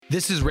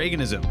This is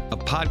Reaganism, a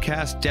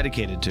podcast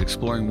dedicated to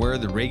exploring where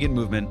the Reagan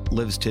movement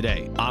lives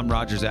today. I'm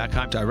Roger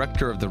Zakheim,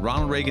 director of the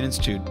Ronald Reagan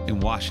Institute in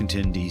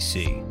Washington,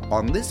 D.C.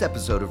 On this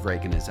episode of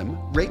Reaganism,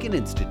 Reagan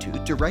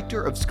Institute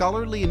Director of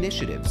Scholarly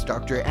Initiatives,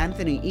 Dr.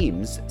 Anthony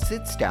Eames,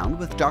 sits down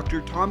with Dr.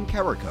 Tom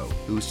Karako,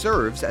 who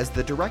serves as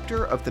the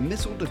director of the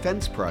Missile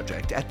Defense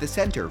Project at the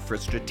Center for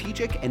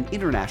Strategic and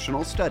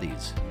International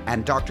Studies,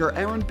 and Dr.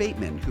 Aaron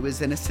Bateman, who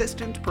is an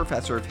assistant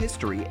professor of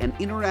history and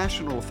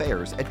international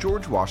affairs at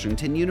George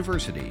Washington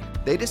University.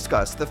 They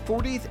discuss the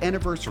 40th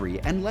anniversary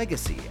and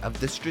legacy of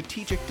the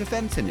Strategic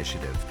Defense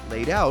Initiative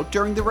laid out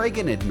during the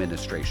Reagan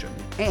Administration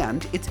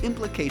and its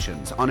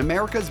implications on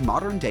America's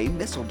modern-day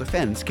missile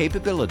defense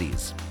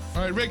capabilities.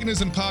 All right,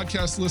 Reaganism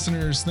podcast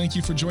listeners, thank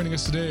you for joining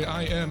us today.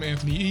 I am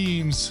Anthony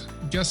Eames,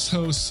 guest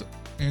host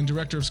and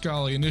director of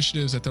scholarly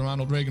initiatives at the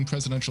Ronald Reagan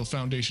Presidential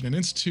Foundation and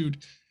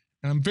Institute.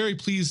 And I'm very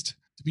pleased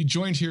to be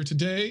joined here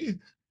today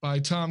by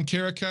Tom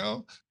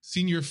Karako,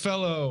 senior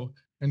fellow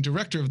and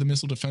director of the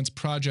Missile Defense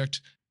Project,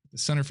 the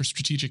Center for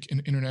Strategic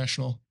and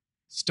International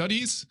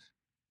Studies,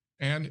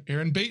 and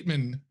Aaron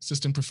Bateman,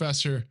 assistant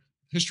professor of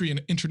history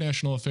and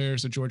international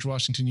affairs at George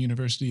Washington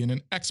University and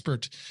an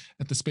expert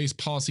at the Space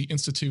Policy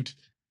Institute.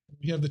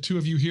 We have the two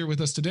of you here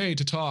with us today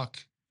to talk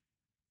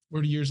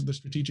 40 years of the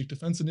Strategic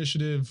Defense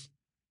Initiative,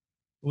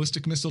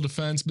 ballistic missile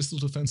defense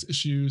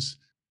issues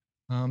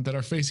that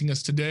are facing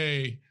us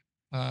today,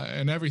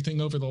 and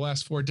everything over the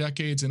last 4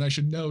 decades. And I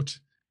should note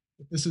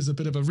that this is a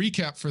bit of a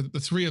recap for the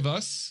three of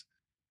us.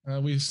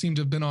 We seem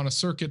to have been on a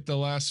circuit the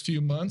last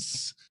few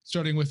months,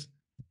 starting with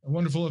a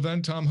wonderful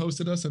event. Tom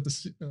hosted us at the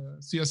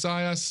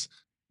CSIS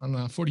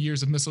on 40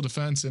 years of missile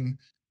defense. And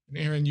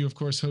Aaron, you, of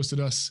course,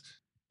 hosted us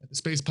at the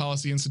Space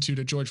Policy Institute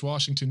at George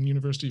Washington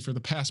University for the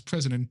past,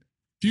 present, and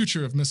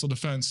future of missile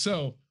defense.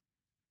 So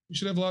we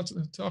should have a lot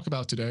to talk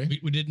about today.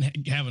 We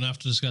didn't have enough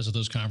to discuss at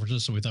those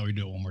conferences, so we thought we'd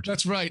do it one more time.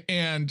 That's right.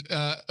 And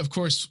of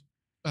course,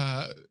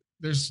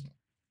 there's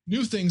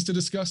new things to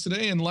discuss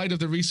today in light of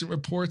the recent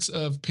reports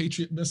of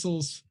Patriot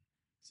missiles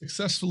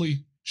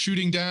successfully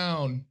shooting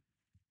down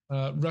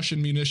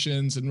Russian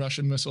munitions and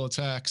Russian missile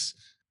attacks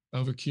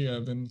over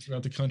Kiev and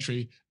throughout the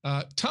country.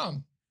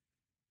 Tom,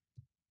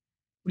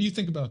 what do you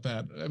think about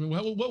that? I mean,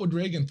 what would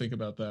Reagan think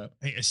about that?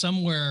 Hey,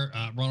 somewhere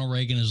Ronald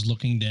Reagan is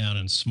looking down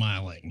and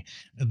smiling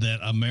that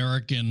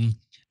American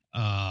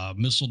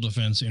missile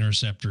defense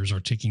interceptors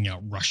are taking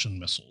out Russian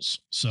missiles.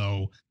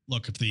 So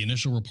look, if the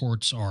initial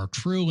reports are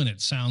true, and it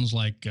sounds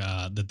like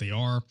that they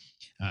are,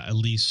 at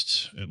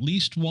least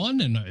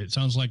one, and it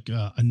sounds like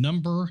a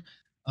number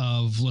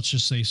of, let's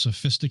just say,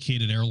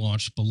 sophisticated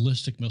air-launched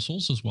ballistic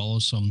missiles, as well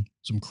as some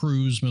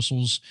cruise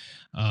missiles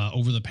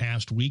over the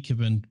past week have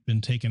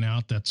been taken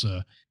out. That's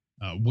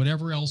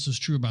whatever else is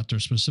true about their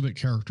specific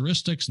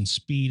characteristics and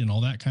speed and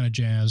all that kind of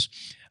jazz.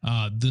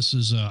 This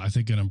is, I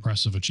think, an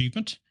impressive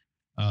achievement.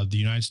 The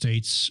United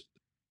States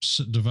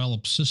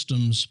developed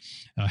systems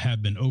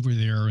have been over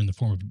there in the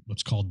form of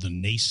what's called the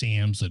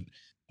NASAMS, that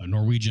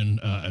Norwegian,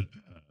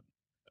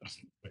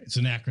 it's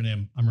an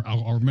acronym.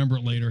 I'll remember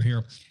it later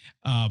here.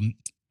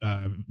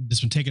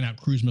 It's been taking out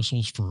cruise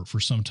missiles for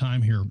some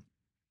time here,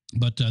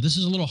 but this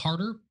is a little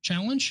harder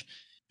challenge.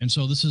 And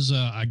so this is,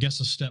 I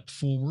guess, a step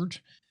forward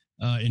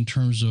in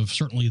terms of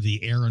certainly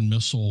the air and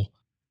missile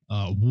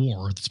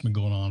war that's been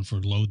going on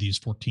for these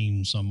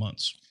 14 some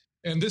months.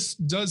 And this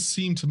does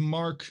seem to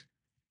mark,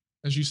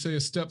 as you say, a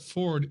step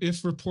forward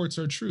if reports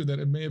are true that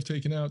it may have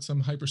taken out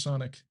some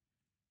hypersonic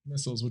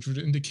missiles, which would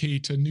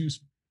indicate a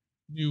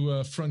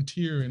new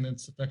frontier in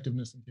its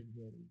effectiveness and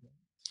capability.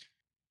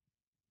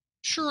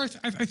 Sure,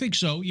 I think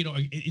so. You know,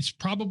 it's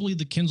probably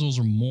the Kinzels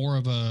are more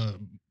of a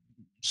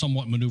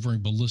somewhat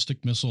maneuvering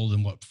ballistic missile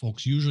than what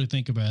folks usually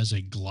think of as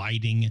a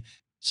gliding,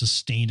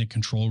 sustained and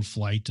controlled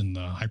flight in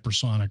the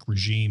hypersonic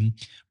regime.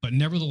 But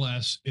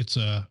nevertheless, it's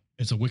a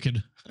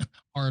wicked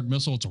hard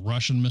missile. It's a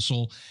Russian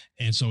missile.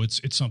 And so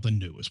it's something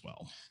new as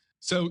well.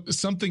 So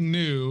something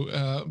new,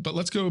 but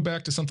let's go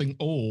back to something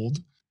old,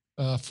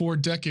 4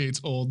 decades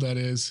old, that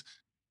is.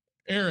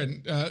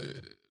 Aaron,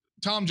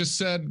 Tom just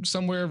said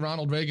somewhere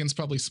Ronald Reagan's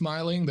probably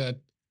smiling that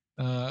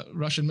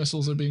Russian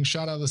missiles are being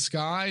shot out of the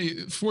sky.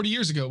 40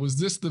 years ago, was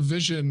this the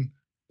vision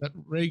that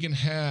Reagan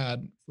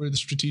had for the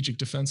Strategic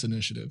Defense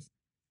Initiative?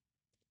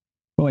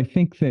 Well, I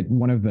think that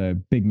one of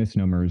the big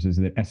misnomers is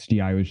that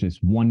SDI was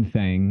just one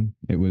thing.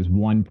 It was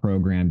one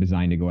program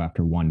designed to go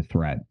after one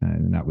threat,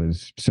 and that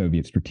was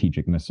Soviet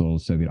strategic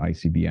missiles, Soviet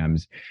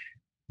ICBMs.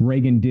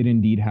 Reagan did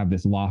indeed have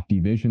this lofty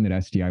vision that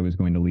SDI was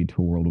going to lead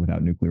to a world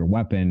without nuclear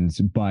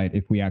weapons. But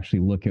if we actually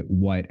look at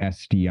what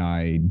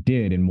SDI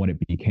did and what it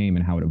became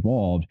and how it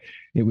evolved,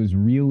 it was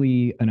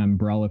really an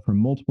umbrella for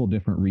multiple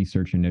different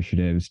research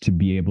initiatives to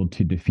be able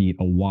to defeat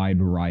a wide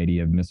variety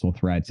of missile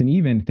threats, and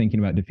even thinking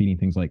about defeating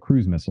things like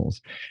cruise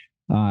missiles.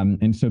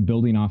 And so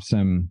building off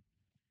some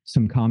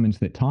comments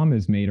that Tom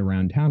has made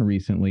around town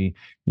recently,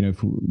 you know,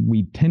 if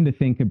we tend to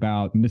think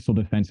about missile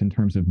defense in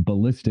terms of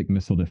ballistic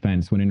missile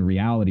defense, when in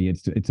reality,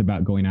 it's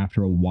about going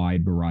after a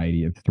wide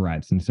variety of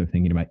threats. And so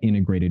thinking about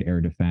integrated air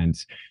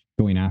defense,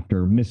 going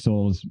after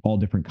missiles, all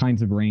different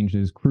kinds of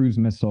ranges, cruise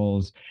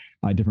missiles,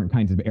 different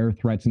kinds of air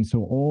threats. And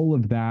so all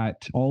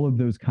of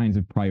those kinds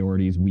of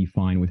priorities we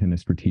find within the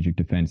Strategic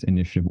Defense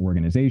Initiative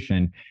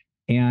organization.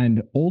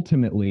 And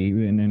ultimately,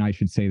 and I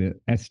should say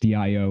that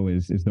SDIO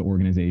is the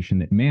organization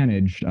that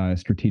managed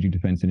Strategic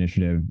Defense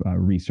Initiative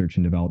research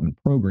and development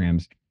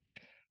programs.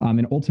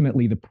 And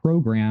ultimately, the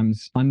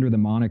programs under the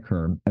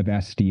moniker of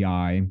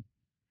SDI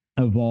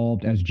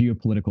evolved as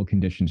geopolitical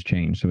conditions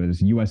changed. So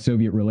as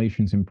U.S.-Soviet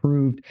relations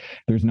improved,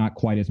 there's not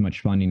quite as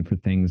much funding for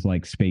things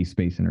like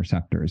space-based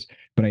interceptors.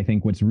 But I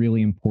think what's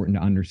really important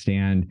to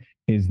understand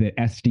is that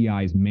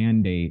SDI's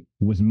mandate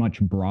was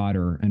much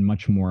broader and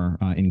much more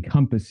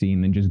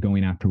encompassing than just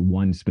going after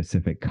one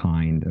specific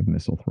kind of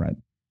missile threat.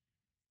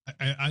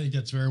 I think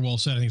that's very well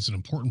said. I think it's an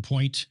important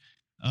point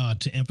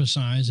to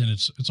emphasize, and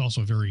it's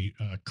also a very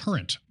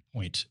current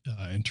point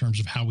in terms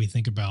of how we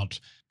think about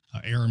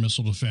air and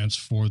missile defense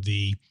for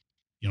the,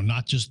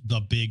 not just the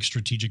big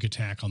strategic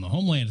attack on the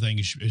homeland thing,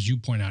 as you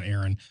point out,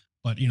 Aaron,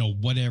 but,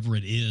 whatever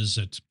it is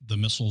that the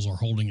missiles are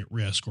holding at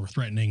risk or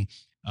threatening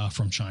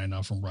from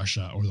China, from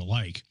Russia, or the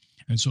like.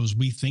 And so as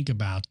we think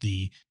about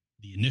the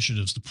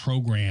initiatives, the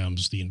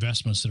programs, the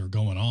investments that are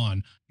going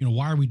on,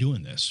 why are we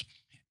doing this?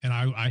 And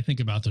I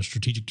think about the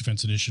Strategic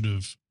Defense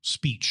Initiative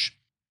speech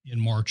in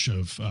March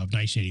of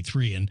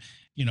 1983. And,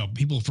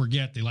 people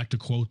forget, they like to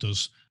quote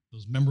those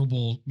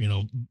memorable,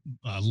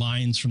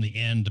 lines from the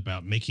end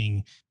about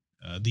making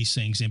these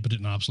things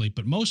impotent and obsolete.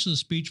 But most of the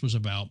speech was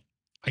about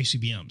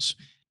ICBMs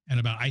and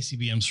about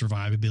ICBM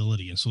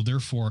survivability. And so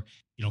therefore,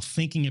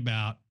 thinking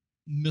about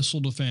missile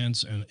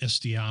defense and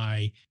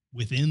SDI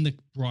within the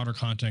broader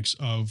context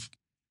of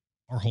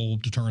our whole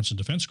deterrence and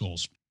defense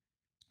goals,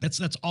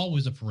 that's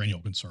always a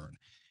perennial concern.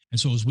 And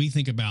so as we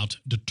think about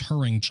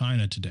deterring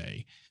China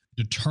today,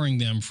 deterring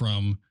them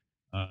from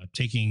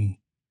taking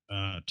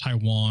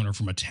Taiwan or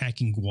from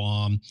attacking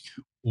Guam,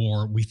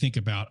 or we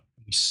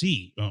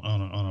see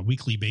on a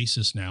weekly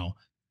basis now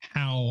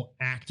how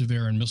active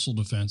air and missile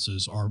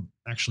defenses are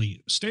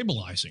actually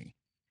stabilizing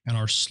and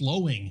are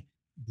slowing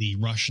the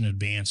Russian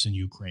advance in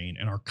Ukraine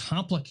and are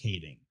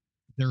complicating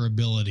their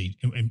ability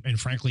and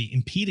frankly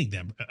impeding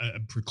them,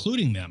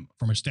 precluding them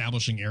from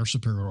establishing air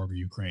superiority over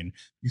Ukraine.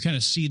 You kind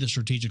of see the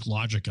strategic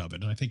logic of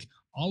it. And I think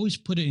always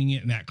putting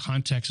it in that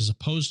context as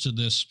opposed to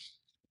this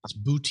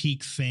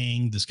boutique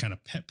thing, this kind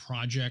of pet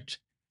project,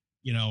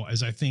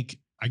 as I think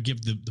I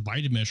give the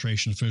Biden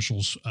administration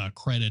officials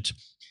credit.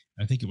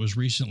 I think it was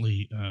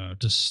recently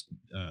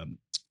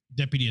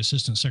Deputy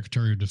Assistant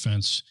Secretary of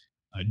Defense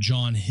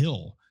John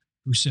Hill,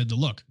 who said that,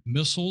 look,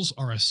 missiles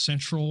are a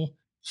central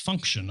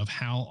function of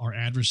how our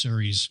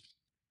adversaries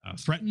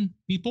threaten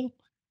people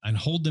and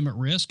hold them at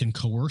risk and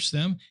coerce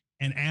them.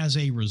 And as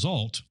a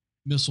result,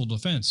 missile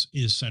defense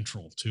is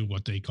central to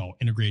what they call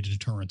integrated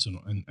deterrence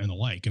and the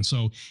like. And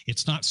so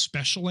it's not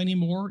special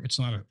anymore. It's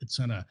not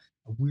a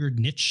weird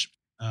niche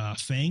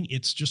thing.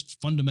 It's just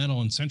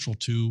fundamental and central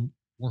to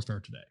warfare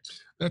today.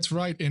 That's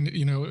right. And,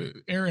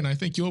 Aaron, I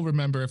think you'll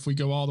remember if we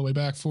go all the way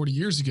back 40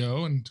 years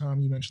ago, and Tom,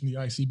 you mentioned the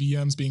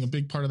ICBMs being a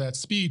big part of that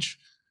speech.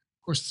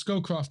 Of course, the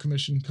Scowcroft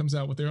Commission comes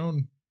out with their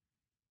own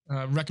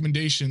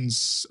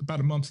recommendations about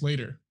a month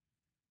later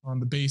on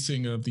the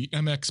basing of the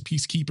MX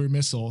Peacekeeper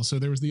missile. So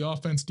there was the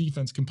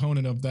offense-defense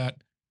component of that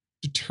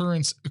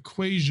deterrence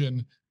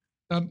equation.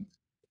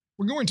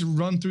 We're going to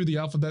run through the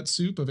alphabet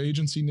soup of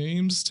agency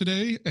names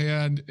today.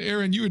 And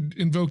Aaron, you had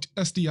invoked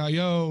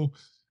SDIO.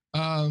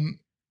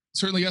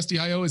 Certainly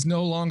SDIO is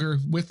no longer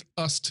with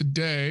us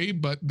today,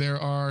 but there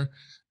are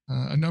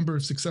a number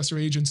of successor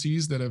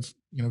agencies that have,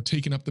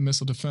 taken up the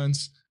missile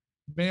defense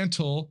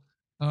mantle.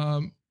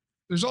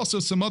 There's also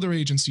some other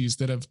agencies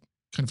that have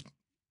kind of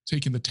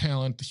taken the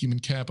talent, the human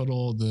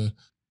capital, the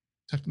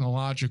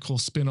technological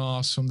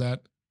spin-offs from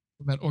that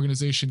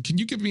organization. Can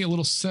you give me a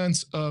little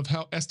sense of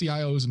how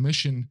SDIO's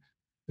mission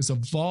has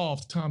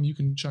evolved? Tom, you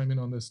can chime in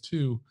on this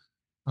too,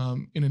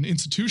 in an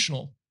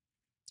institutional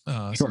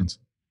sense.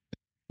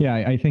 Yeah,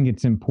 I think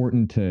it's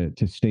important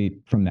to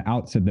state from the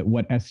outset that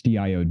what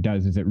SDIO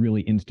does is it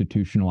really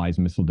institutionalized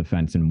missile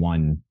defense in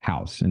one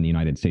house in the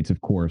United States. Of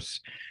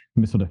course,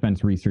 missile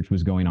defense research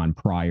was going on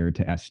prior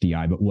to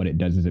SDI, but what it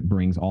does is it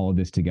brings all of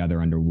this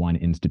together under one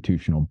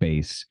institutional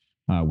base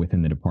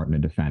within the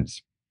Department of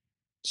Defense.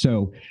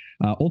 So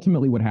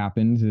ultimately what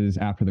happens is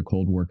after the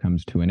Cold War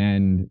comes to an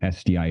end,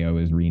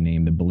 SDIO is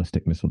renamed the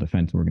Ballistic Missile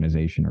Defense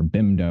Organization, or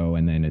BIMDO,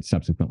 and then it's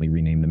subsequently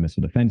renamed the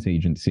Missile Defense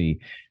Agency.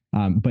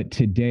 But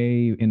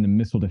today in the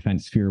missile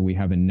defense sphere, we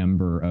have a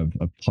number of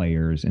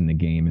players in the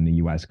game in the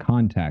U.S.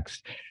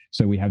 context.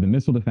 So we have the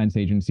Missile Defense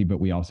Agency, but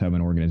we also have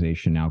an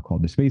organization now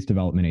called the Space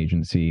Development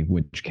Agency,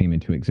 which came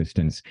into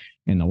existence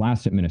in the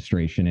last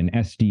administration. And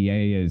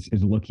SDA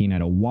is looking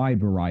at a wide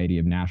variety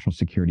of national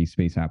security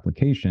space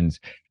applications.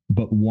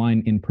 But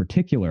one in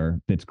particular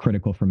that's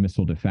critical for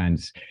missile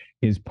defense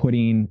is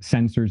putting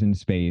sensors in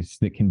space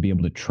that can be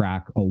able to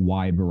track a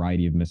wide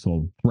variety of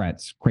missile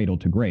threats, cradle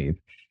to grave.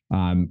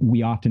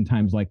 We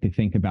oftentimes like to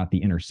think about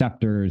the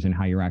interceptors and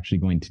how you're actually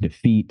going to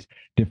defeat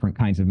different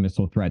kinds of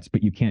missile threats,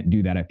 but you can't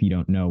do that if you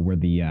don't know where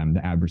the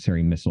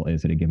adversary missile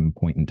is at a given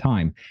point in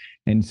time.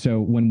 And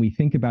so when we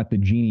think about the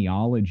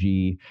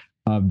genealogy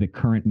of the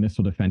current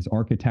missile defense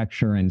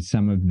architecture and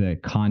some of the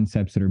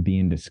concepts that are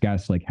being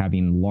discussed, like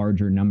having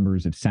larger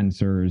numbers of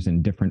sensors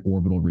and different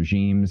orbital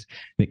regimes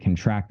that can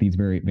track these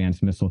very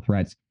advanced missile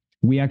threats,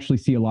 we actually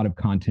see a lot of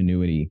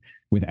continuity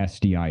with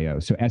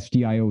SDIO. So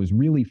SDIO is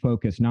really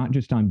focused not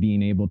just on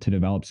being able to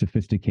develop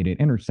sophisticated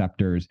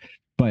interceptors,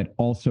 but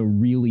also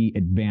really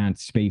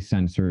advanced space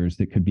sensors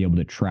that could be able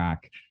to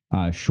track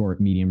short,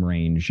 medium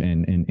range,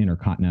 and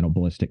intercontinental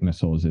ballistic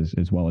missiles,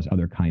 as well as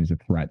other kinds of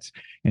threats.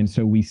 And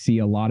so we see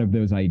a lot of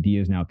those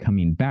ideas now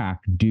coming back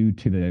due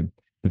to the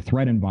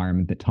threat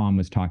environment that Tom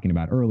was talking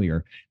about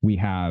earlier. We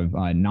have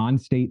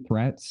non-state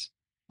threats.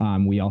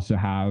 We also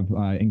have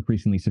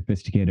increasingly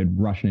sophisticated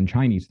Russian and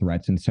Chinese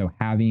threats. And so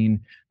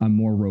having a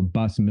more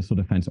robust missile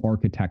defense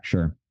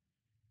architecture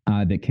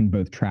that can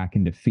both track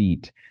and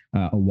defeat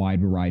a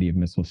wide variety of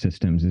missile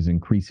systems is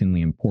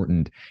increasingly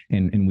important.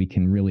 And we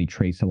can really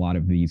trace a lot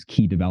of these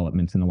key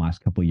developments in the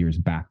last couple of years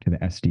back to the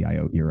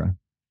SDIO era.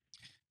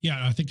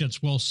 Yeah, I think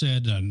that's well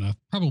said. And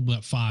probably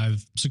about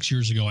 5-6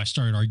 years ago, I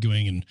started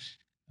arguing and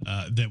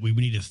that we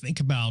need to think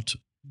about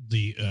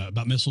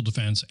about missile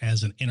defense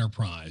as an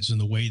enterprise in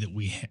the way that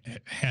we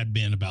had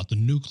been about the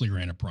nuclear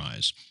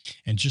enterprise.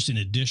 And just in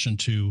addition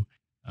to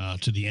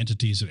the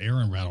entities that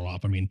Aaron rattled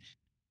off, I mean,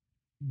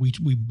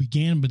 we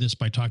began with this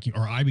by talking,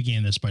 or I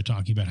began this by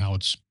talking about how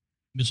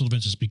missile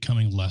defense is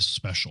becoming less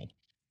special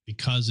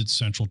because it's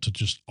central to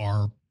just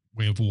our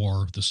way of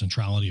war, the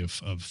centrality of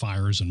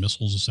fires and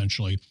missiles,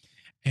 essentially.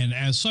 And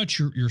as such,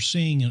 you're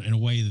seeing in a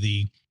way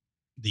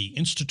the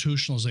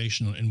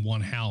institutionalization in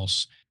one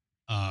house.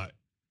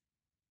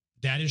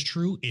 That is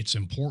true. It's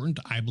important.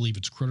 I believe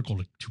it's critical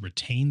to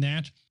retain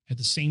that. At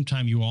the same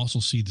time, you also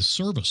see the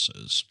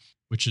services,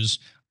 which is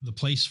the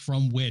place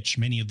from which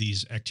many of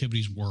these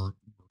activities were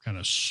kind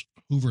of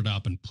hoovered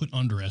up and put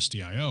under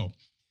SDIO.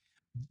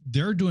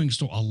 They're doing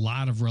still a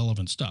lot of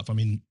relevant stuff. I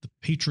mean, the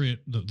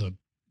Patriot, the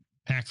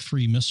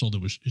PAC-3 missile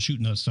that was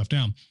shooting that stuff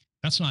down,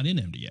 that's not in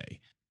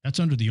MDA. That's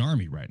under the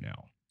Army right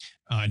now.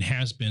 And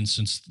has been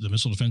since the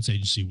Missile Defense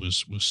Agency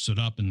was stood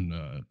up in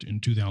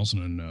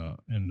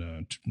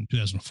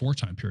 2004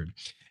 time period.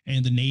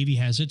 And the Navy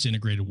has its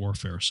Integrated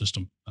Warfare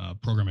System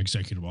Program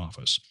Executive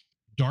Office.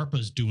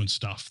 DARPA's doing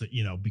stuff that,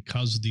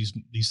 because these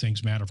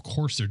things matter. Of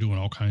course, they're doing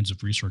all kinds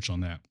of research on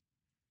that.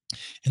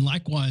 And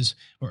likewise,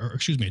 or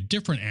excuse me, a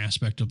different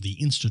aspect of the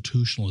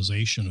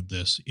institutionalization of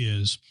this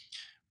is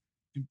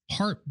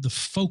the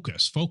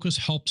focus. Focus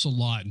helps a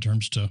lot in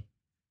terms to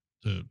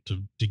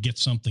get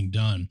something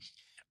done.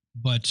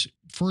 But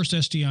first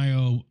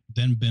SDIO,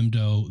 then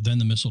BIMDO, then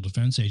the Missile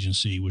Defense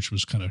Agency, which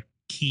was kind of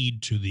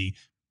keyed to the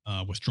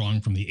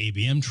withdrawing from the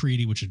ABM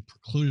treaty, which had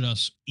precluded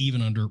us,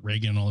 even under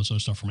Reagan and all this other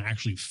stuff, from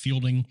actually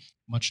fielding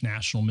much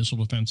national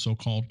missile defense,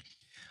 so-called.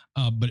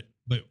 But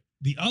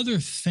the other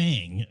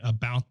thing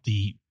about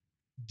the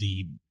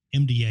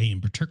MDA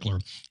in particular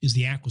is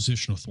the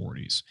acquisition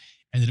authorities,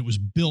 and that it was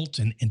built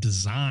and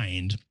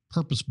designed,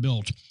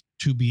 purpose-built,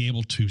 to be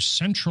able to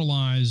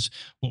centralize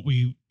what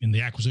we in the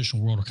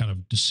acquisition world are kind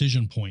of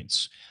decision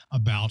points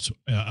about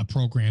a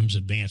program's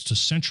advance, to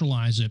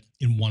centralize it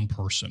in one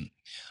person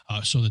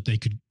so that they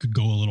could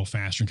go a little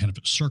faster and kind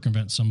of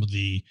circumvent some of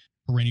the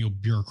perennial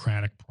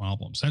bureaucratic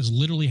problems. That's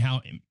literally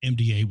how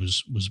MDA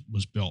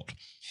was built.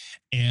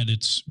 And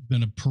it's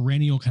been a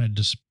perennial kind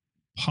of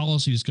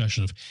policy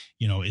discussion of,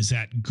 is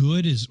that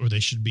good? Or they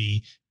should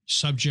be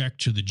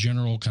subject to the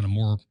general kind of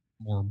more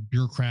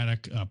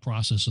bureaucratic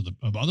process of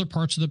other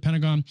parts of the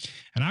Pentagon.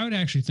 And I would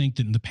actually think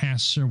that in the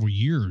past several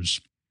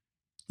years,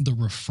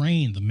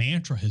 the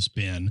mantra has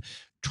been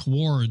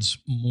towards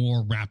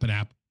more rapid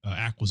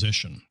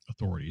acquisition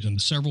authorities and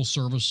several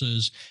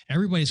services.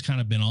 Everybody's kind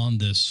of been on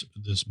this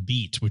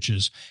beat, which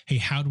is, hey,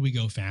 how do we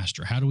go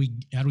faster? How do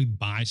we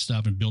buy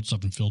stuff and build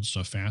stuff and build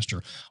stuff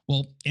faster?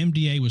 Well,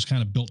 MDA was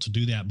kind of built to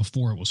do that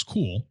before it was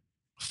cool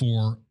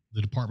for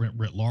the department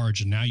writ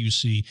large. And now you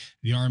see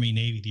the Army,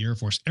 Navy, the Air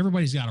Force,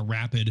 everybody's got a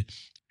rapid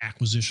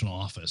acquisition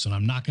office. And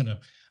I'm not going to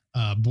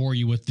bore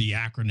you with the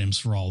acronyms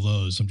for all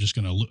those. I'm just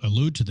going to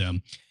allude to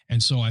them.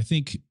 And so I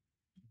think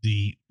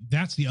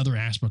that's the other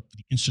aspect of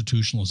the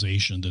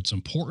institutionalization that's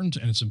important.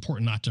 And it's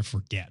important not to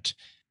forget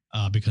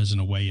because in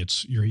a way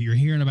you're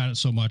hearing about it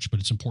so much, but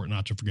it's important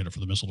not to forget it for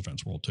the missile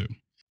defense world too.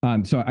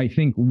 So I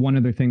think one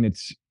other thing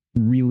that's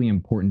really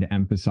important to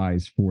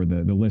emphasize for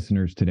the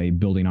listeners today,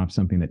 building off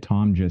something that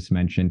Tom just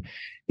mentioned,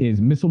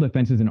 is missile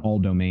defense is an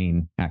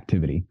all-domain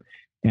activity.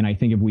 And I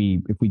think if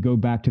we go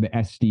back to the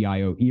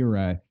SDIO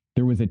era,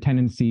 there was a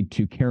tendency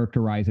to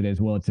characterize it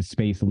as, well, it's a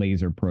space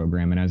laser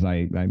program. And as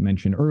I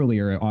mentioned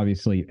earlier,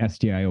 obviously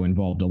SDIO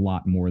involved a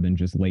lot more than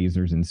just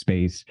lasers in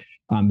space.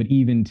 But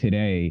even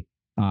today,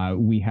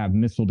 we have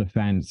missile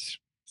defense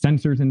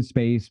sensors in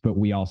space, but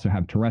we also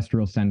have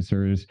terrestrial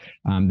sensors.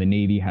 The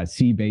Navy has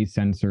sea-based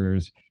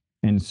sensors.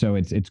 And so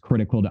it's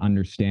critical to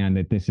understand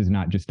that this is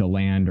not just a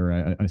land or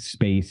a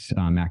space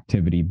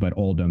activity, but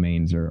all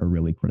domains are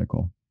really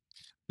critical.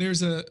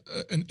 There's an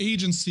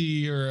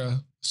agency or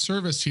a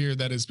service here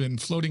that has been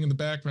floating in the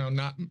background,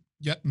 not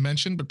yet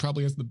mentioned, but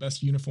probably has the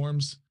best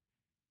uniforms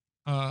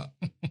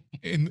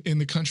in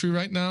the country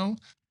right now,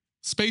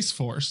 Space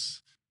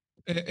Force.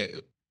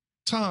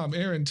 Tom,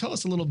 Aaron, tell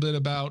us a little bit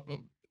about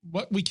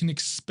what we can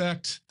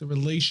expect the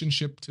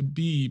relationship to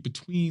be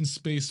between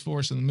Space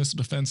Force and the Missile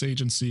Defense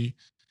Agency,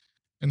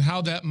 and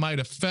how that might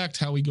affect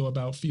how we go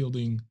about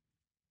fielding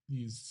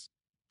these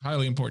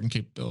highly important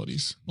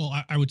capabilities. Well,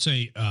 I would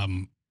say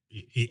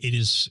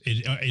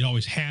it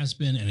always has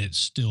been, and it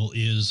still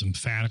is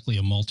emphatically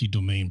a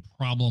multi-domain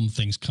problem.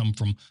 Things come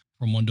from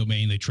one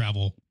domain, they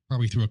travel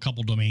probably through a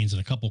couple domains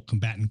and a couple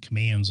combatant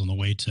commands on the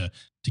way to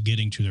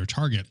getting to their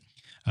target.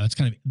 It's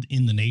kind of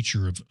in the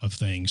nature of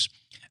things.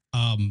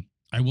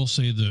 I will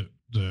say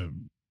the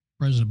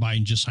President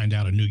Biden just signed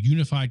out a new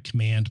unified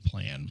command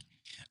plan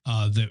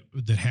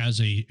that has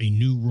a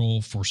new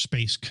role for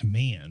Space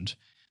Command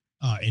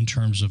in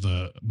terms of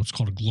what's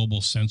called a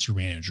global sensor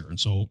manager. And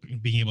so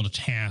being able to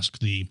task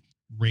the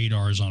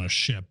radars on a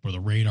ship or the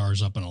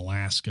radars up in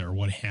Alaska or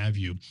what have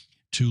you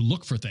to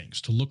look for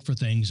things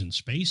in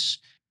space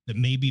that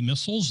may be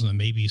missiles, and that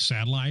may be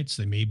satellites,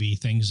 they may be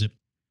things that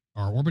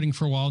are orbiting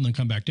for a while and then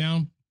come back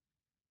down.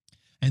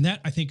 And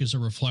that, I think, is a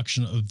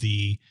reflection of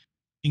the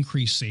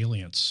increased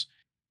salience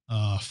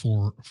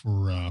for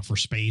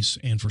space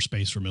and for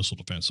missile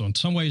defense. So in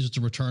some ways, it's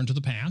a return to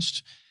the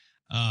past,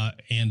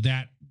 and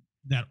that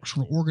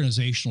sort of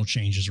organizational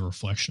change is a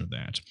reflection of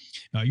that.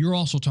 You're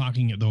also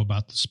talking, though,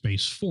 about the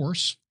Space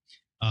Force.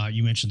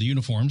 You mentioned the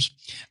uniforms,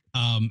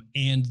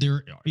 and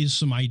there are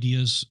some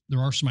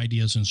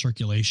ideas in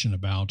circulation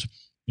about,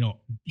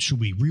 should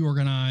we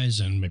reorganize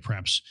and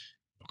perhaps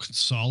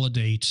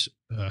consolidate,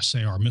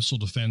 say, our missile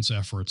defense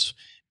efforts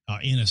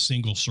in a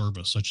single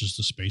service, such as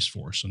the Space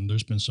Force. And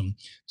there's been some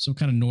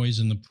kind of noise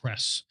in the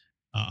press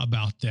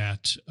about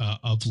that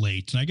of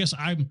late. And I guess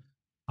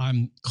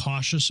I'm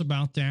cautious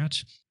about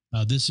that.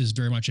 This is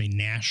very much a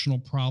national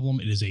problem.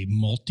 It is a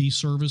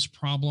multi-service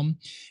problem.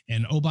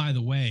 And oh, by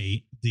the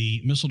way,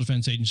 the Missile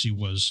Defense Agency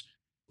was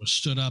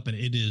stood up, and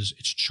its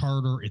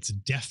charter, its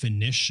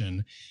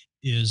definition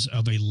is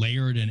of a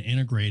layered and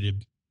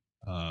integrated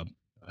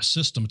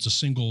system. It's a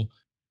single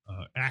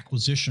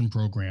acquisition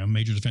program,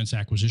 major defense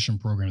acquisition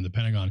program in the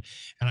Pentagon.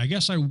 And I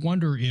guess I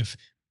wonder if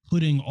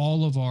putting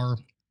all of our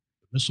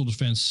missile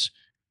defense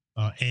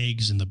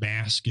eggs in the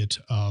basket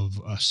of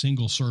a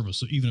single service,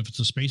 so even if it's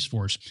a Space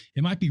Force,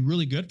 it might be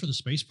really good for the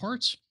space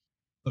parts,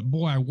 but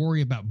boy, I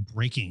worry about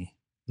breaking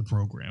the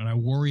program. And I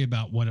worry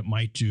about what it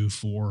might do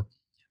for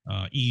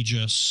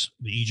Aegis,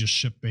 the Aegis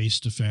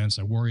ship-based defense.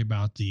 I worry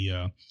about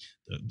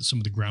some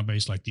of the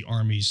ground-based, like the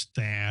Army's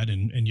THAAD,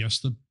 and yes,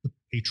 the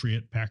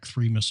Patriot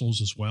PAC-3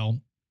 missiles as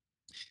well.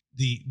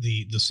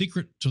 The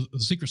secret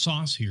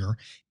sauce here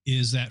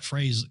is that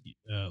phrase,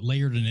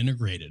 layered and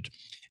integrated.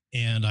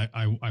 And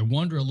I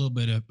wonder a little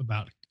bit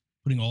about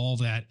putting all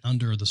that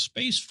under the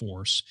Space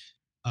Force,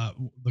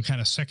 the kind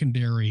of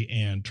secondary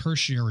and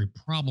tertiary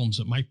problems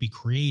that might be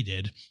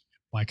created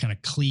by kind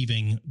of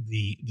cleaving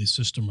the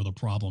system or the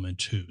problem in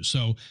two.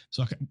 So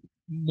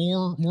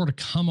more to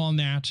come on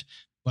that.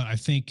 But I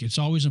think it's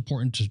always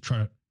important to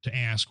try to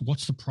ask,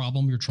 what's the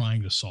problem you're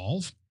trying to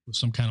solve with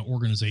some kind of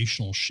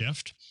organizational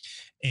shift?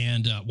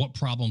 And what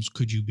problems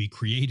could you be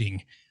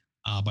creating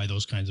by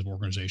those kinds of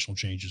organizational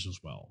changes as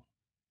well?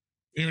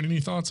 Aaron, any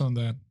thoughts on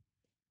that?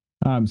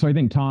 So I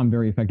think Tom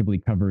very effectively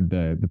covered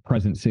the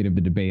present state of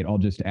the debate. I'll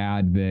just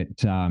add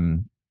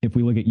that if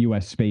we look at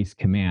U.S. Space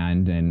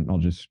Command, and I'll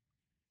just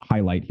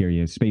highlight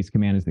here, Space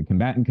Command is the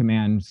combatant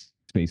command.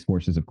 Space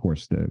Force is, of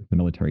course, the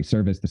military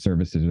service. The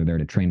services are there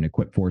to train and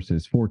equip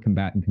forces for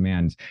combatant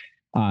commands.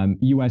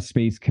 U.S.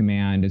 Space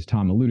Command, as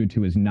Tom alluded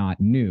to, is not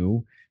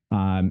new.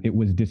 It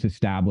was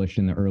disestablished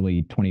in the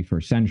early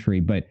 21st century,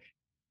 but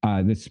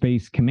the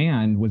Space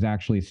Command was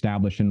actually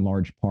established in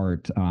large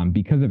part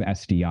because of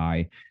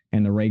SDI,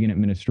 and the Reagan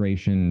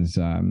administration's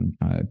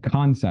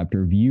concept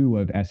or view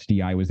of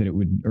SDI was that it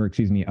would,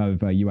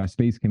 of U.S.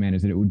 Space Command,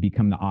 is that it would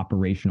become the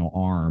operational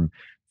arm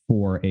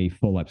for a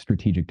full-up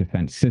strategic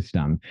defense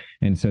system.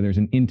 And so there's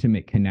an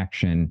intimate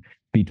connection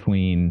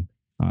between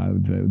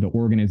the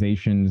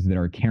organizations that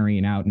are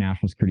carrying out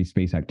national security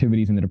space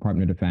activities in the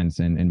Department of Defense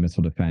and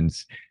missile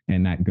defense,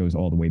 and that goes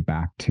all the way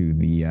back to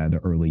the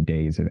early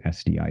days of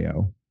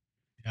SDIO.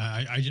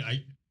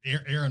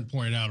 Aaron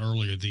pointed out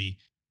earlier the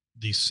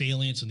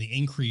salience and the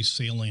increased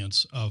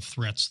salience of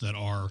threats that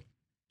are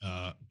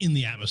in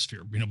the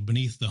atmosphere,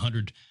 beneath the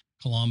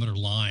 100-kilometer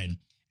line,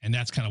 and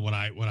that's kind of what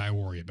I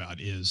worry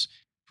about, is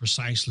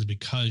precisely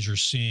because you're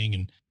seeing,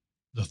 and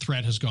the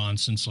threat has gone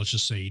since, let's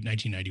just say,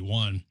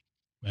 1991,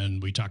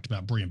 and we talked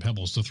about Brilliant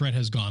Pebbles. The threat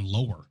has gone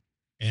lower,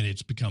 and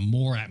it's become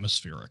more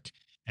atmospheric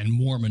and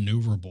more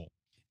maneuverable.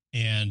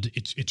 And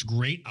it's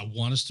great. I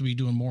want us to be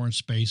doing more in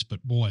space,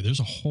 but boy, there's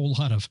a whole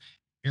lot of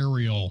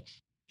aerial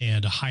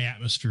and high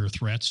atmosphere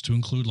threats, to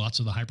include lots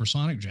of the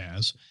hypersonic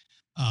jazz,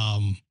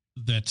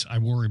 that I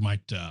worry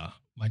might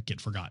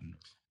get forgotten.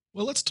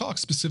 Well, let's talk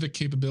specific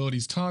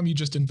capabilities. Tom, you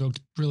just invoked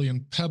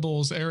Brilliant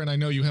Pebbles. Aaron, I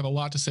know you have a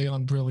lot to say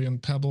on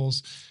Brilliant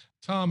Pebbles.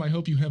 Tom, I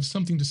hope you have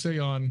something to say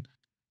on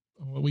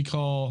what we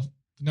call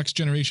the next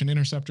generation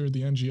interceptor,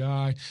 the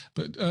NGI.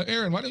 But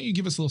Aaron, why don't you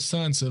give us a little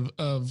sense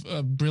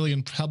of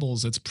Brilliant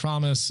Pebbles, its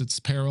promise, its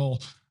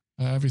peril,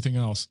 everything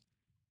else?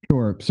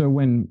 Sure. So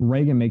when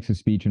Reagan makes a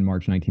speech in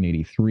March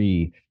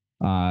 1983,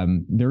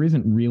 there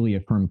isn't really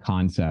a firm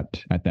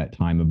concept at that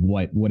time of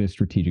what is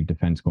strategic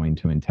defense going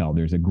to entail.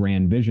 There's a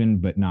grand vision,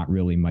 but not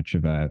really much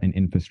of an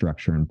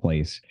infrastructure in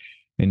place.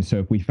 And so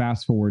if we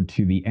fast forward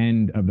to the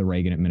end of the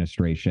Reagan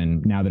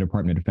administration, now the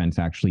Department of Defense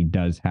actually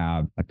does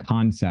have a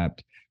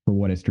concept for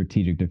what a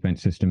strategic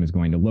defense system is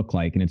going to look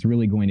like. And it's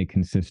really going to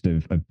consist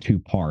of two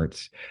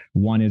parts.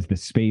 One is the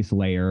space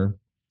layer,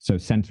 so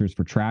sensors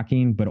for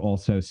tracking, but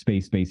also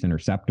space-based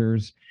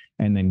interceptors,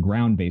 and then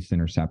ground-based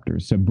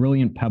interceptors. So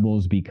Brilliant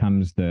Pebbles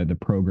becomes the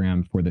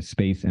program for the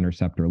space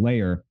interceptor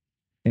layer.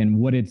 And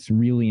what it's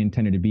really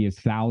intended to be is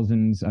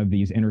thousands of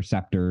these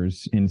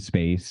interceptors in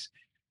space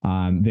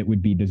that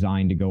would be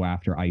designed to go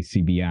after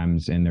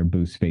ICBMs in their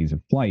boost phase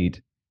of flight.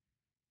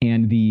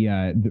 And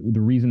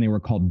the reason they were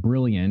called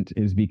Brilliant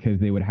is because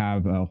they would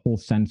have a whole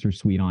sensor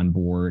suite on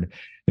board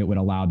that would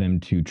allow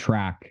them to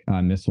track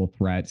missile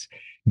threats.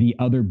 The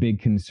other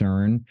big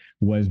concern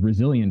was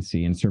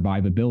resiliency and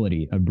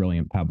survivability of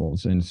Brilliant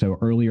Pebbles. And so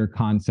earlier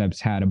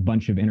concepts had a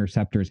bunch of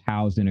interceptors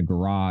housed in a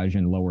garage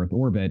in low Earth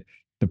orbit.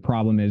 The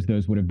problem is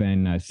those would have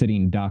been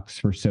sitting ducks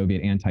for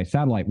Soviet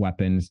anti-satellite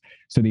weapons.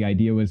 So the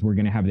idea was we're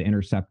going to have the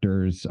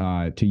interceptors,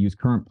 to use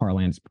current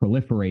parlance,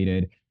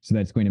 proliferated, so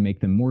that's going to make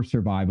them more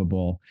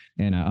survivable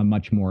and a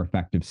much more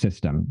effective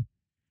system.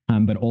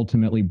 But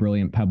ultimately,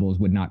 Brilliant Pebbles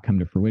would not come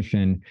to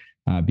fruition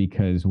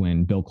because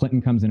when Bill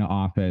Clinton comes into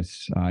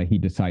office, he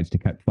decides to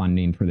cut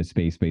funding for the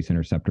space-based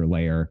interceptor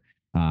layer.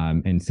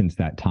 And since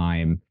that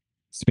time,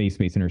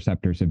 space-based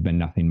interceptors have been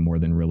nothing more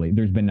than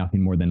there's been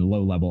nothing more than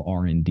low-level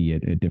R&D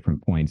at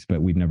different points,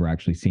 but we've never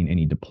actually seen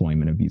any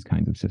deployment of these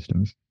kinds of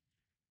systems.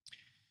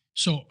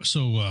 So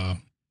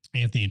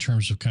Anthony, in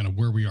terms of kind of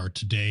where we are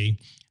today,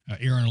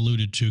 Aaron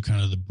alluded to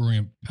kind of the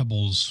Brilliant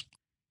Pebbles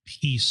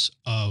piece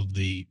of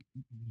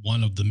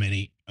one of the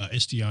many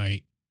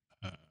SDIO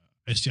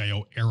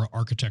era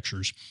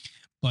architectures,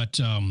 but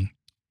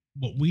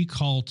what we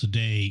call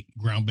today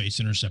ground-based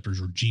interceptors,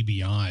 or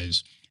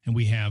GBIs, and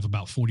we have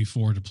about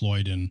 44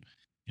 deployed in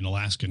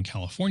Alaska and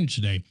California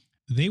today.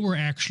 They were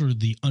actually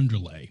the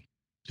underlay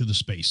to the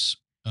space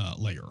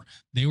layer.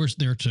 They were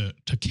there to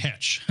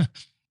catch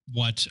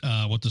what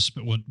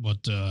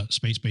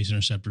space-based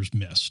interceptors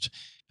missed,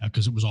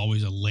 because it was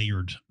always a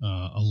layered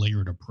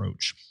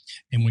approach.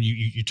 And when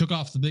you took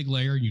off the big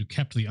layer, you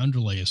kept the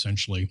underlay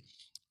essentially.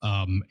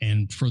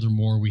 And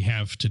furthermore, we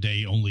have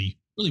today only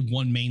really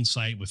one main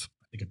site with,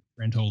 I think, a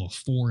grand total of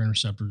 4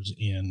 interceptors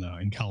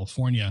in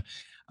California.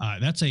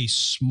 That's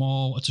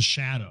it's a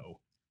shadow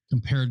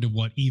compared to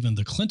what even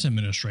the Clinton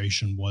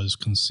administration was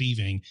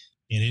conceiving.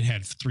 And it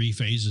had 3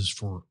 phases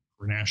for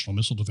national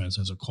missile defense,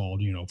 as it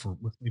called, for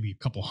maybe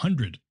a couple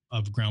hundred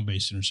of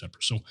ground-based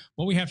interceptors. So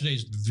what we have today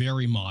is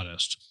very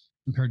modest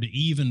compared to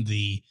even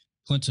the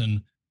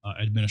Clinton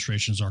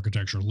administration's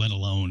architecture, let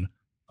alone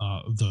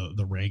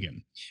the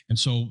Reagan. And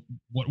so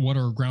what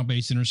are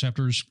ground-based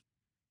interceptors?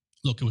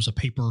 Look, it was a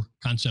paper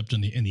concept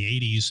in the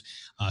 80s,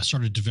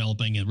 started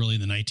developing in really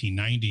the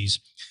 1990s.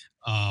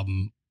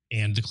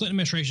 And the Clinton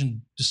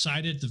administration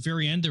decided at the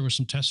very end there were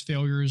some test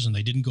failures and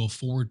they didn't go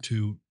forward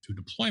to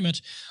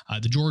deployment.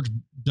 The George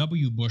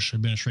W. Bush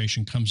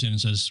administration comes in and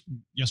says,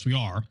 yes, we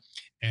are.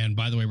 And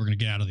by the way, we're going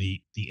to get out of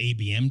the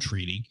ABM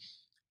treaty.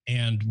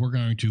 And we're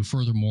going to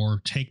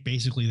furthermore take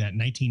basically that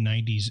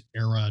 1990s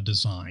era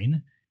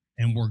design,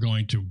 and we're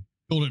going to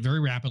build it very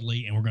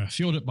rapidly, and we're going to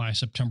field it by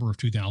September of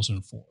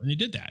 2004. And they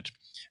did that.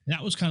 And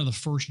that was kind of the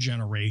first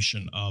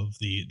generation of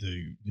the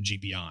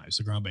GBIs,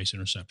 the ground-based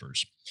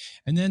interceptors.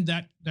 And then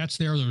that's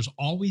there. There's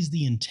always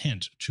the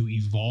intent to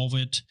evolve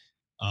it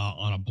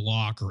on a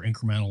block or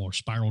incremental or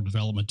spiral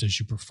development, as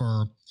you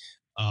prefer,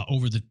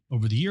 over the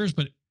years,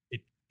 but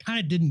it kind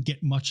of didn't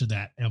get much of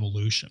that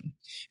evolution.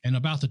 And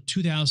about the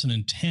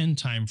 2010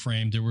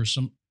 timeframe, there was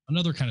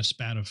another kind of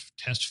spat of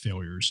test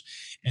failures,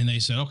 and they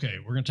said, okay,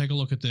 we're going to take a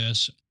look at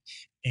this.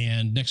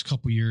 And next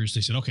couple of years,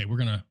 they said, okay, we're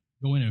going to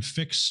go in and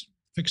fix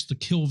the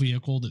kill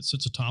vehicle that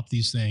sits atop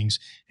these things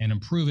and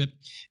improve it.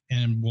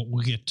 And what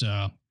we'll get,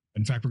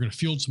 in fact, we're going to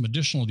field some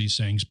additional of these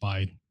things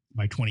by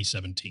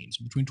 2017.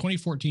 So between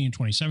 2014 and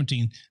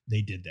 2017,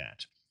 they did that.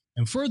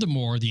 And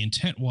furthermore, the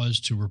intent was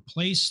to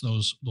replace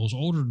those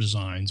older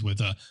designs with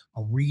a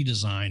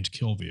redesigned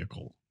kill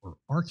vehicle, or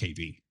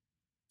RKV.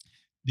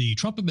 The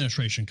Trump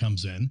administration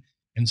comes in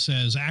and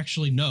says,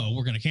 actually, no,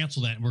 we're going to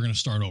cancel that and we're going to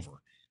start over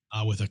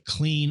with a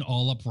clean,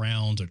 all-up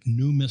round, a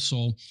new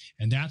missile.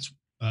 And that's,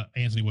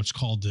 Anthony, what's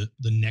called the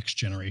next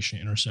generation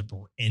interceptor,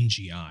 or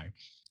NGI.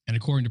 And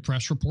according to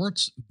press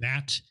reports,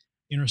 that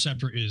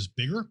interceptor is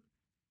bigger,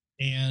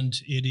 and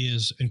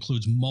it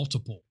includes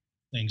multiple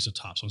things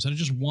atop. So instead of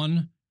just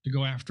one to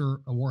go after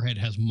a warhead,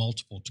 has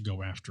multiple to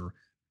go after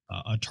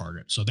a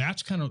target. So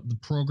that's kind of the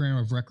program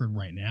of record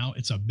right now.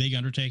 It's a big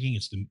undertaking.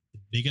 It's the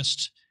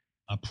biggest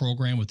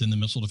program within the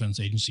Missile Defense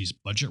Agency's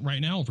budget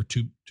right now, over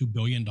 $2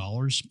 billion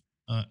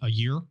a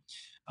year,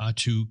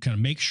 to kind of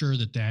make sure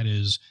that that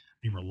is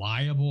a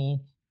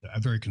reliable, a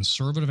very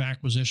conservative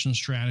acquisition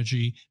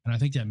strategy. And I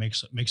think that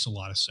makes a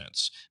lot of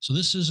sense. So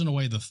this is, in a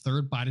way, the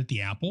third bite at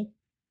the apple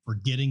for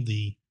getting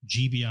the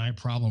GBI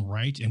problem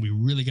right. And we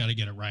really got to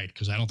get it right,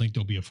 because I don't think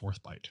there'll be a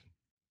fourth bite.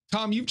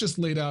 Tom, you've just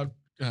laid out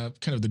kind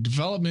of the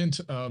development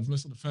of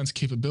missile defense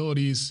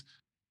capabilities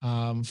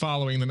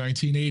following the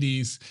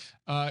 1980s.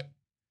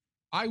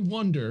 I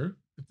wonder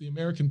if the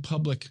American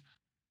public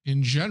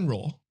in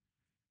general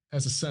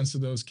has a sense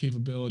of those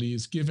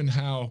capabilities, given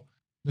how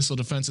missile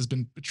defense has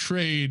been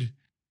portrayed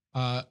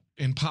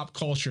in pop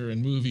culture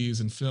and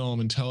movies and film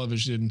and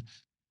television.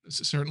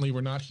 Certainly,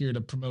 we're not here to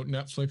promote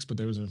Netflix, but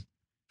there was a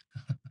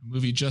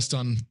movie just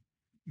on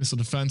missile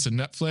defense and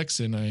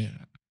Netflix, and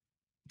I'm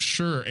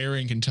sure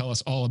Aaron can tell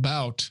us all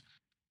about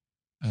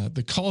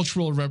the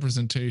cultural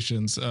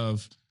representations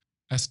of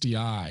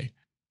SDI.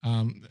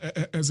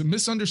 Has it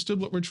misunderstood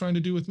what we're trying to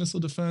do with missile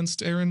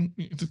defense? Aaron,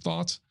 the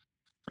thoughts?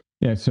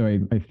 Yeah, so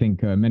I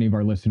think many of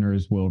our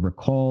listeners will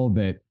recall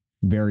that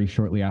very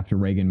shortly after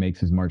Reagan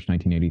makes his March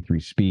 1983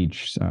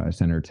 speech,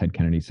 Senator Ted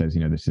Kennedy says,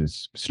 this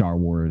is Star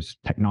Wars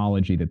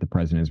technology that the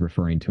president is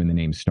referring to, and the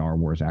name Star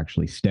Wars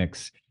actually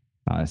sticks.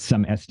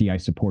 Some SDI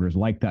supporters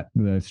liked that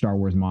the Star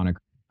Wars moniker.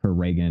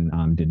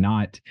 Reagan did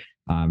not,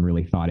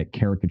 really thought it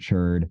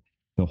caricatured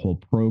the whole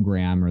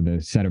program or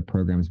the set of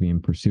programs being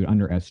pursued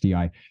under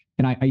SDI.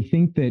 And I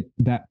think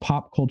that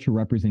pop culture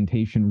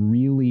representation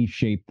really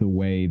shaped the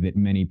way that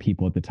many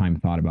people at the time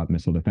thought about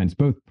missile defense,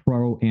 both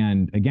pro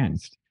and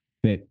against.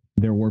 That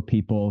there were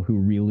people who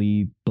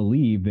really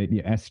believed that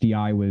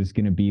SDI was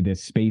going to be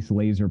this space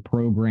laser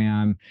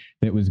program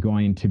that was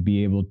going to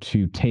be able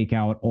to take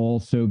out all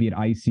Soviet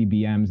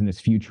ICBMs in this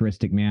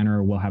futuristic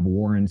manner. We'll have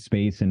war in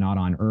space and not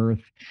on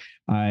Earth.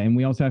 And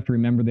we also have to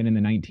remember that in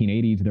the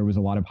 1980s, there was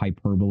a lot of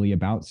hyperbole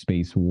about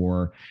space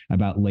war,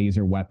 about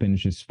laser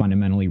weapons just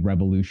fundamentally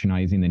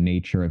revolutionizing the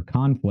nature of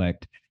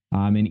conflict.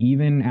 And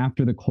even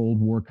after the Cold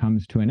War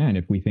comes to an end,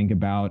 if we think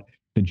about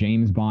the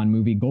James Bond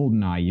movie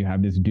GoldenEye, you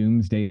have this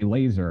doomsday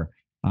laser.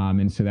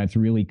 And so that's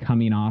really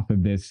coming off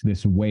of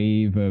this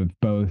wave of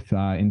both,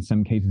 in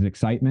some cases,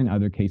 excitement,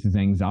 other cases,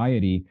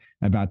 anxiety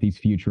about these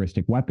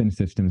futuristic weapon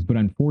systems. But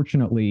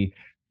unfortunately,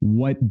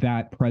 what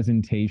that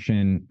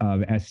presentation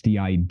of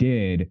SDI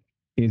did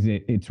is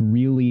it's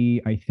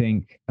really, I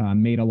think,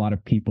 made a lot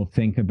of people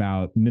think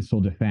about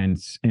missile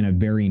defense in a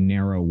very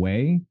narrow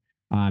way,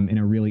 in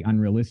a really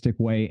unrealistic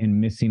way,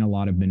 and missing a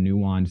lot of the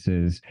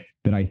nuances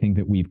that I think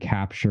that we've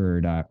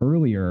captured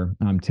earlier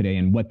today,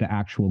 and what the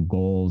actual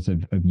goals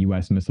of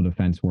U.S. missile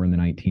defense were in the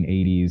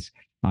 1980s,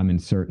 and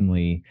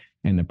certainly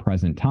in the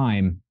present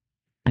time.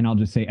 And I'll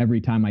just say,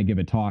 every time I give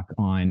a talk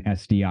on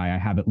SDI, I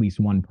have at least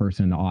one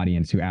person in the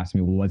audience who asks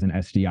me, well, wasn't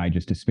SDI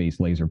just a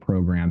space laser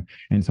program?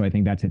 And so I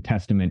think that's a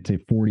testament to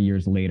 40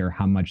 years later,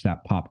 how much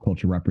that pop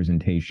culture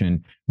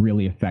representation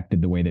really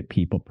affected the way that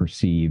people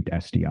perceived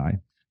SDI.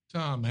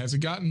 Tom, has it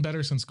gotten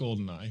better since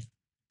GoldenEye?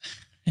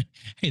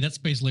 Hey, that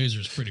space laser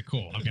is pretty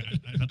cool.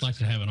 I'd like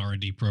to have an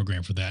R&D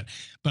program for that.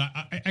 But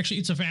actually,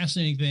 it's a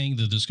fascinating thing,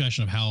 the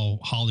discussion of how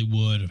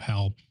Hollywood, of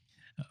how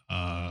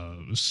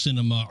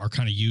cinema are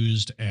kind of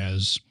used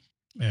as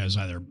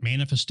either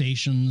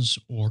manifestations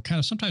or kind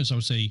of, sometimes I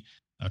would say,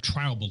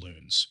 trial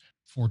balloons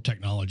for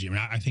technology. I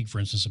mean, I think, for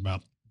instance,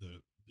 about the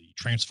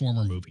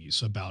Transformer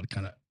movies, about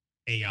kind of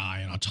AI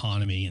and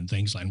autonomy and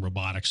things like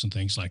robotics and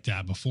things like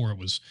that before it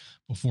was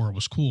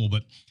cool.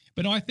 But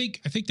no, I think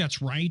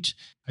that's right.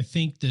 I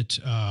think that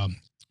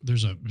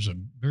there's a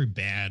very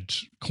bad,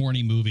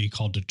 corny movie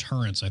called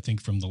Deterrence, I think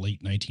from the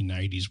late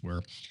 1990s,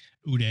 where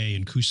Uday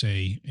and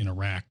Qusay in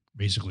Iraq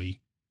basically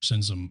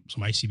sends some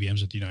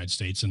ICBMs at the United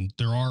States, and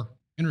there are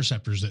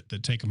interceptors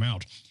that take them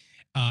out.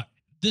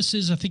 This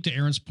is, I think, to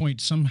Aaron's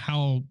point,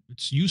 somehow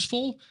it's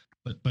useful,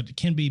 but it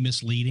can be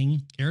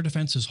misleading. Air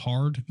defense is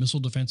hard. Missile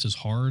defense is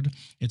hard.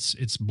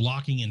 It's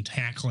blocking and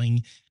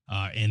tackling,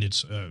 and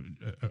it's a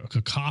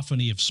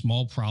cacophony of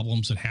small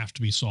problems that have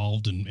to be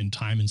solved in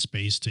time and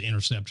space to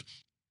intercept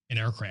an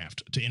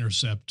aircraft, to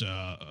intercept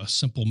a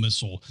simple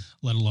missile,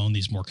 let alone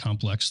these more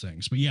complex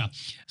things. But yeah,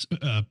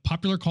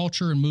 popular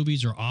culture and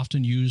movies are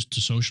often used to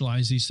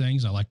socialize these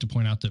things. I like to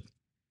point out that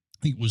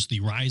I think it was the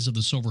rise of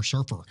the Silver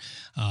Surfer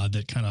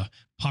that kind of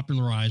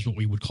popularized what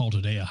we would call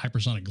today a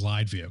hypersonic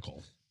glide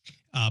vehicle.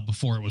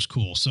 Before it was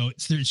cool. So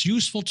it's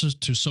useful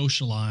to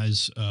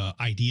socialize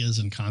ideas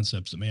and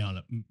concepts that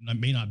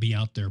may not be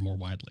out there more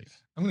widely.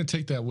 I'm going to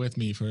take that with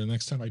me for the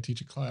next time I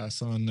teach a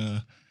class on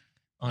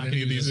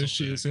any of these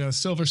issues. Yeah,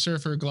 Silver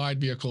Surfer glide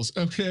vehicles.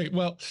 Okay,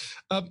 well,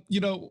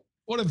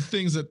 one of the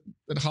things that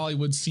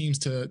Hollywood seems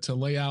to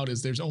lay out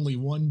is there's only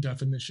one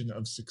definition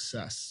of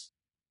success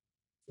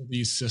for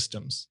these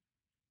systems,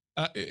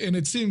 and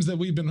it seems that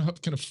we've been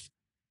kind of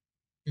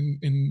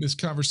in this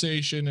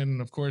conversation,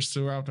 and of course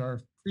throughout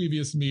our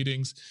previous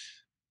meetings,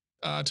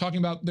 talking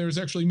about there's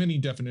actually many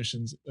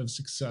definitions of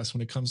success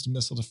when it comes to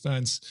missile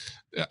defense.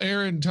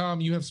 Aaron,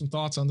 Tom, you have some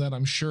thoughts on that,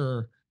 I'm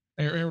sure.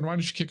 Aaron, why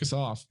don't you kick us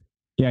off?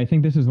 Yeah, I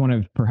think this is one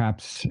of,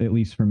 perhaps, at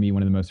least for me,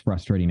 one of the most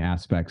frustrating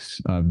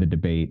aspects of the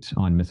debate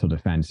on missile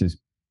defense is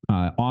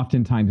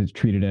oftentimes it's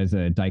treated as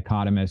a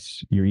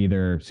dichotomous, you're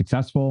either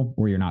successful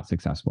or you're not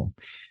successful.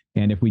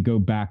 And if we go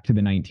back to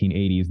the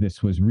 1980s,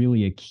 this was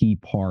really a key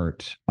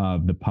part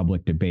of the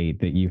public debate,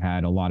 that you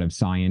had a lot of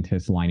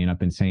scientists lining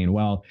up and saying,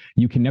 well,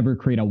 you can never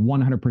create a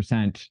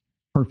 100%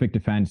 perfect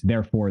defense,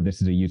 therefore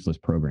this is a useless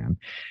program.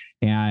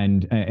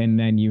 And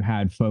then you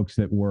had folks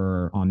that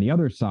were on the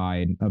other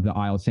side of the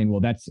aisle saying, well,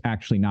 that's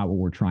actually not what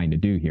we're trying to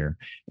do here.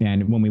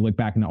 And when we look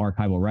back in the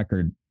archival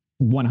record,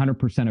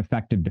 100%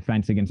 effective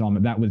defense against all,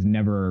 that was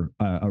never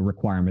a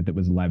requirement that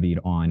was levied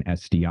on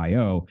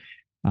SDIO.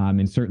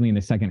 And certainly in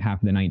the second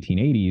half of the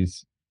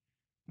 1980s,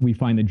 we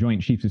find the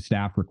Joint Chiefs of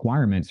Staff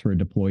requirements for a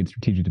deployed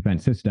strategic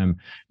defense system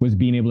was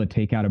being able to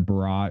take out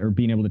about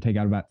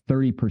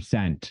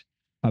 30%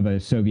 of a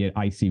Soviet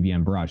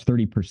ICBM barrage.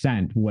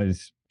 30%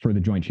 was for the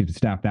Joint Chiefs of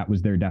Staff. That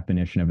was their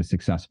definition of a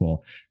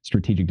successful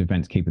strategic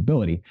defense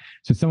capability.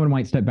 So someone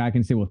might step back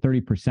and say, well,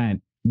 30%,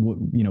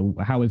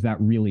 how is that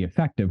really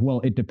effective?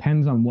 Well, it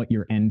depends on what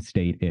your end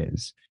state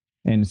is.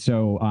 And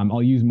so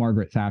I'll use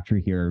Margaret Thatcher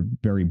here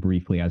very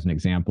briefly as an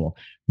example.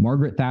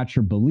 Margaret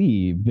Thatcher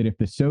believed that if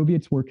the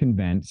Soviets were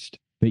convinced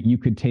that you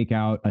could take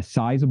out a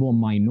sizable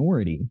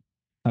minority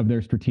of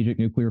their strategic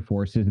nuclear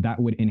forces, that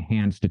would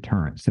enhance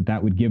deterrence,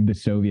 that would give the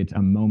Soviets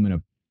a moment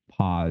of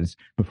pause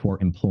before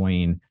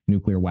employing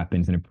nuclear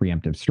weapons in a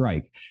preemptive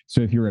strike.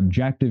 So if your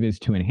objective is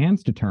to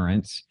enhance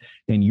deterrence,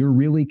 and you're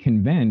really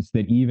convinced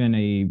that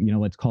even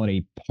let's call it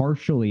a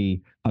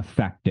partially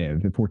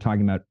effective, if we're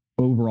talking about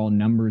overall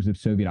numbers of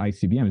Soviet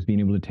ICBMs, being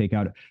able to take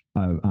out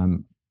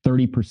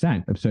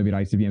 30% of Soviet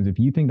ICBMs, if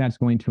you think that's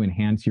going to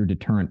enhance your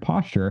deterrent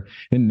posture,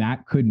 then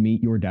that could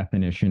meet your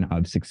definition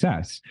of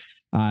success.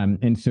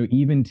 And so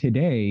even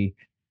today,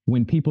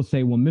 when people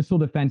say, well, missile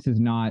defense is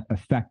not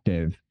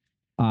effective,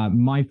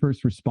 my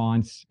first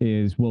response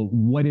is, well,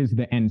 what is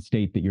the end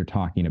state that you're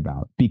talking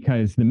about?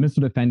 Because the Missile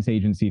Defense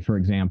Agency, for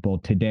example,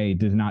 today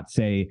does not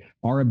say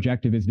our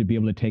objective is to be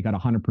able to take out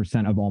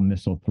 100% of all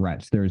missile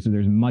threats. There's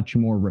much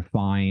more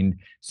refined,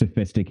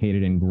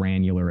 sophisticated, and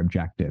granular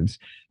objectives.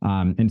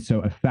 And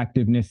so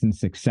effectiveness and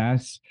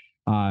success,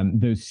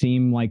 those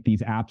seem like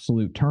these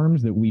absolute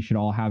terms that we should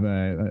all have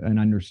an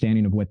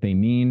understanding of what they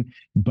mean,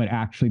 but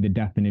actually the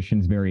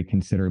definitions vary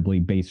considerably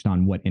based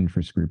on what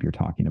interest group you're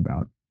talking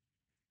about.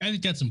 I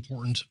think that's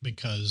important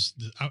because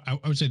I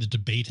would say the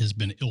debate has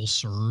been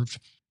ill-served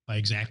by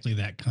exactly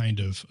that kind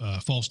of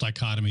false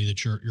dichotomy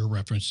that you're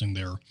referencing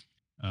there,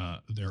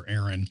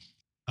 Aaron.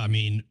 I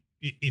mean,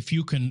 if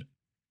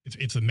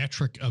the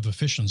metric of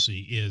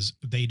efficiency is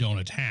they don't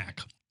attack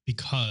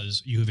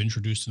because you have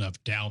introduced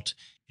enough doubt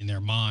in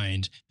their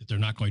mind that they're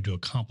not going to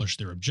accomplish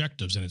their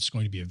objectives, and it's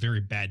going to be a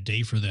very bad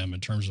day for them in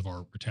terms of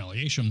our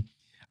retaliation,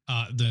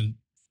 then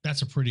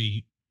that's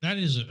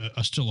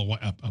still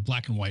a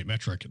black and white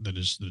metric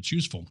that's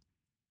useful.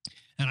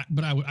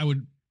 But I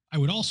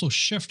would also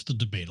shift the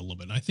debate a little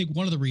bit. And I think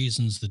one of the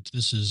reasons that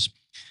this has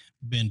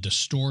been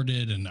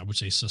distorted and I would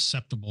say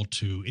susceptible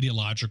to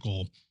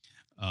ideological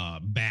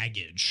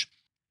baggage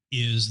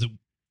is that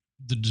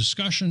the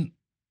discussion,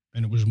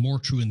 and it was more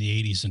true in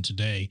the 80s than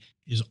today,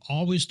 is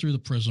always through the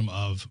prism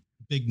of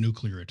big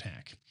nuclear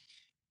attack.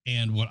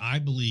 And what I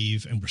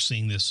believe, and we're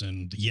seeing this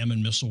in the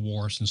Yemen missile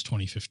war since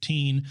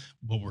 2015,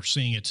 but we're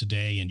seeing it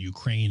today in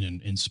Ukraine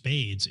and in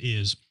spades,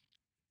 is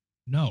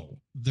no,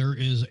 there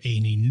is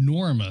an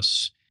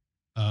enormous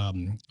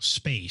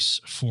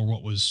space for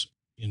what was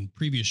in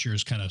previous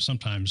years kind of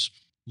sometimes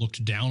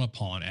looked down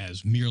upon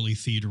as merely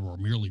theater or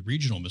merely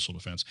regional missile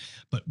defense,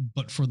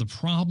 but for the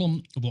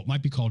problem of what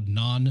might be called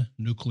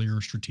non-nuclear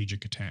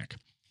strategic attack.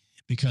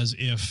 Because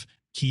if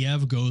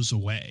Kiev goes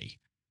away,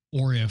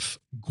 or if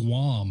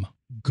Guam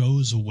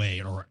goes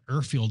away, or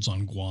airfields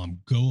on Guam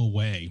go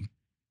away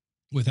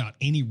without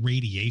any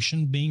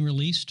radiation being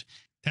released,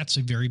 that's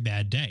a very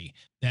bad day.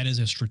 That is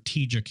a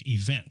strategic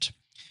event.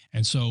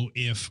 And so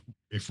if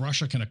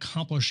Russia can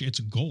accomplish its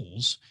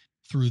goals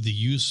through the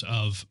use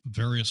of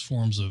various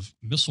forms of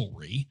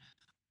missilery,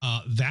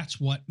 that's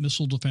what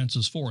missile defense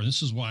is for. And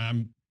this is why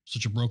I'm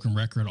such a broken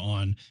record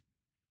on,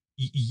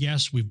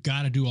 yes, we've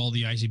got to do all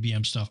the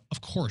ICBM stuff.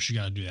 Of course, you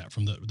got to do that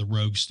from the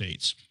rogue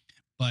states.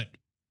 But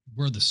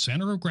where the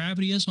center of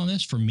gravity is on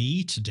this, for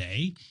me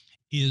today,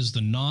 is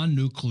the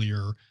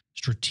non-nuclear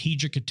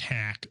strategic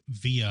attack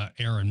via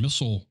air and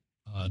missile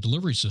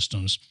delivery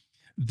systems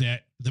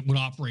that would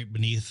operate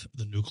beneath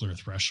the nuclear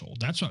threshold.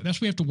 That's what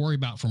we have to worry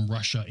about from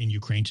Russia in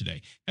Ukraine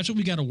today. That's what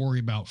we got to worry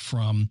about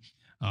from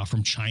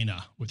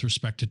China with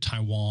respect to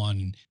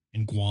Taiwan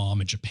and Guam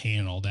and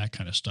Japan and all that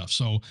kind of stuff.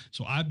 So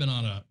I've been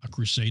on a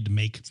crusade to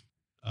make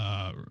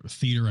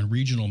theater and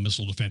regional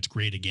missile defense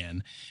great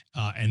again,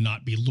 and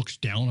not be looked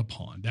down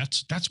upon.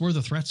 That's where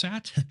the threat's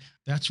at.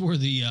 That's where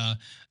the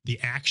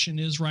action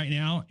is right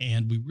now,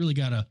 and we really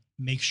got to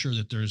make sure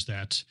that there's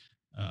that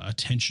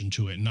attention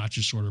to it, and not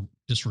just sort of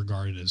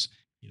disregard it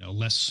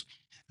less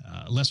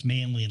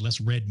manly and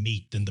less red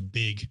meat than the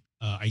big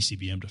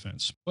ICBM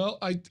defense. Well,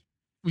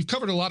 we've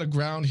covered a lot of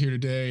ground here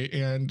today,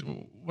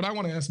 and what I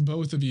want to ask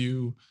both of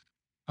you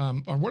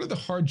are what are the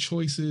hard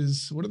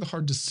choices, what are the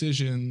hard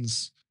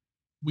decisions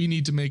we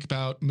need to make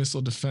about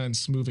missile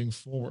defense moving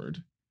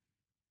forward?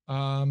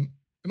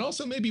 And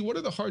also maybe what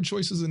are the hard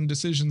choices and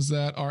decisions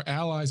that our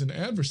allies and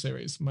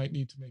adversaries might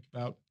need to make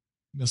about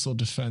missile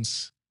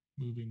defense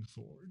moving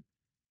forward?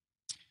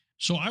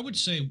 So I would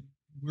say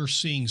we're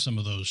seeing some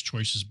of those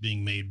choices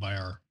being made by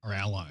our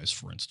allies,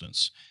 for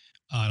instance.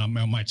 And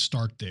I might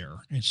start there.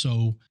 And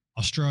so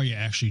Australia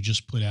actually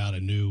just put out a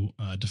new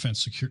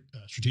defense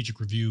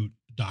strategic review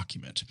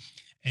document,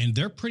 and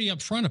they're pretty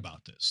upfront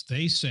about this.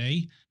 They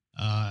say,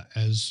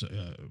 as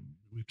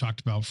I've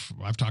talked about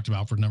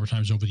for a number of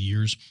times over the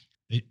years,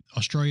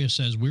 Australia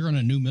says we're in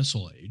a new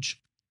missile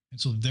age. And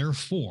so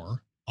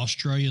therefore,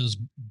 Australia's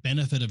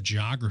benefit of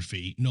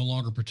geography no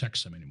longer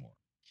protects them anymore.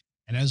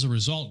 And as a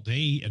result,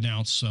 they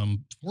announced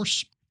some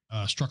force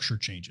structure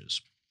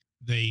changes.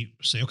 They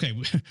say, okay,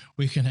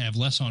 we can have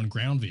less on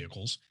ground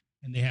vehicles,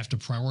 and they have to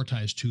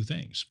prioritize two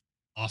things: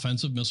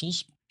 offensive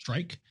missiles,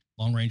 strike,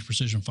 long range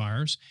precision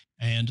fires,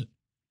 and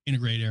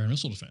integrated air and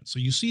missile defense. So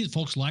you see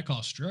folks like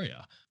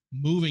Australia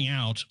moving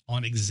out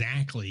on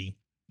exactly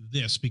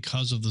this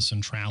because of the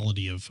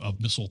centrality of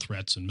missile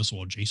threats and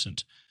missile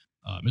adjacent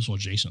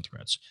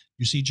threats.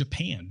 You see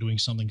Japan doing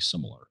something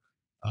similar,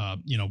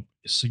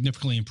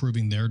 significantly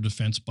improving their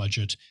defense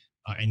budget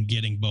and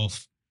getting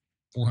both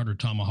 400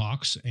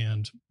 Tomahawks,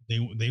 and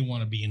they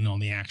want to be in on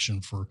the action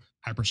for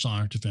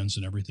hypersonic defense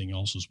and everything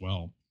else as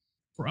well.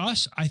 For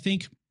us, I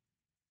think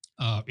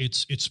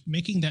it's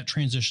making that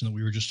transition that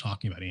we were just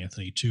talking about,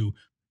 Anthony, to,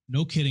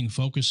 no kidding,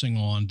 focusing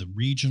on the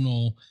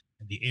regional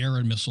and the air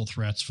and missile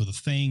threats for the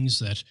things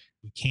that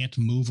we can't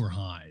move or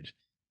hide,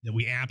 that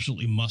we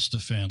absolutely must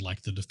defend,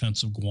 like the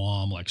defense of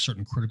Guam, like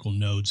certain critical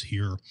nodes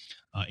here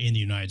in the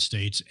United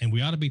States. And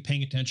we ought to be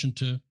paying attention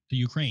to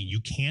Ukraine. You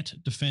can't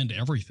defend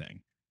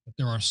everything, but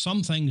there are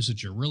some things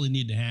that you really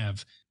need to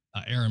have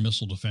air and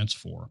missile defense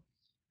for.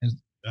 And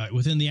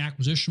within the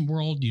acquisition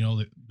world,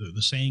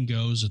 the saying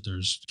goes that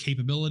there's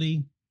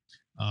capability,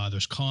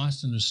 there's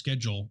cost, and there's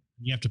schedule.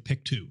 You have to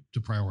pick two to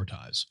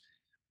prioritize.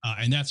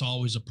 And that's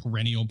always a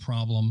perennial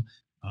problem,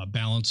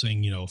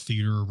 balancing,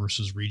 theater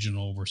versus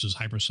regional versus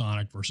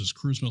hypersonic versus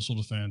cruise missile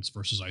defense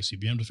versus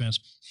ICBM defense.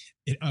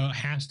 It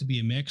has to be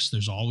a mix.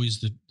 There's always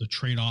the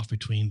trade-off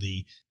between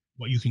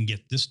what you can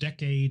get this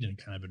decade and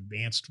kind of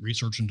advanced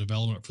research and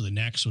development for the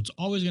next. So it's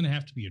always going to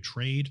have to be a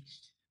trade.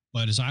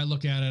 But as I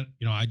look at it,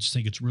 I just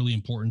think it's really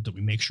important that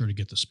we make sure to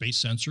get the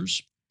space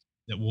sensors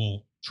that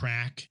will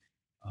track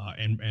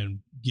and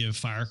give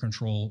fire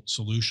control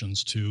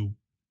solutions to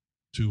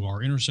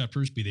our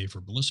interceptors, be they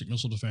for ballistic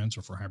missile defense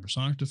or for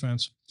hypersonic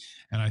defense.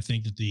 And I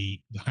think that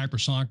the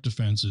hypersonic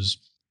defense is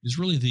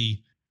really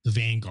the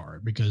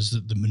vanguard, because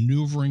the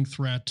maneuvering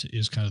threat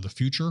is kind of the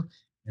future.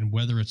 And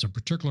whether it's a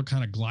particular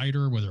kind of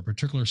glider, whether a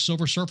particular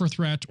Silver Surfer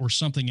threat or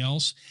something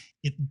else,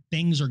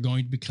 things are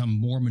going to become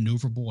more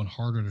maneuverable and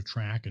harder to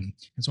track. And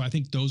so I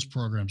think those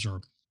programs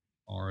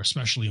are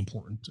especially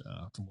important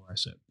from where I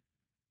sit.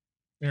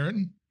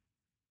 Aaron?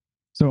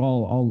 So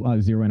I'll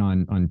zero in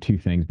on two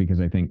things, because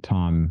I think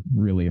Tom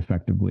really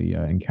effectively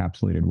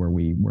encapsulated where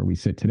we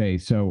sit today.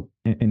 So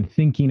in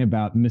thinking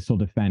about missile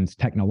defense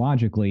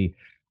technologically,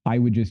 I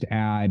would just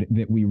add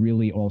that we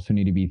really also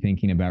need to be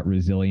thinking about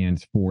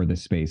resilience for the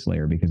space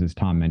layer, because as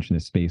Tom mentioned,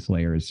 the space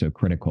layer is so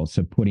critical.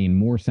 So putting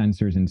more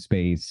sensors in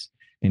space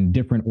in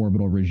different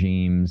orbital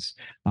regimes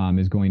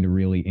is going to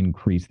really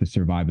increase the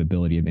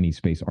survivability of any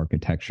space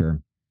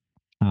architecture.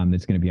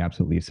 That's going to be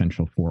absolutely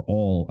essential for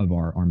all of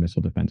our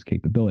missile defense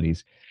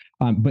capabilities.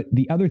 But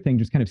the other thing,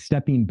 just kind of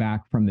stepping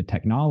back from the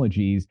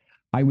technologies,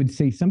 I would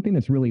say something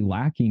that's really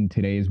lacking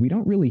today is we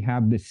don't really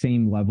have the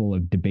same level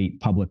of debate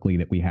publicly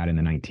that we had in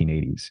the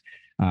 1980s.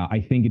 I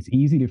think it's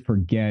easy to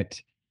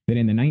forget that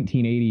in the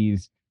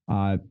 1980s,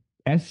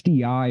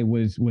 SDI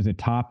was a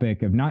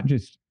topic of not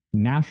just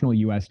national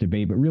U.S.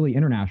 debate, but really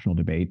international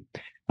debate.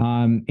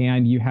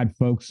 And you had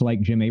folks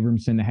like Jim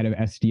Abramson, the head of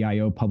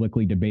SDIO,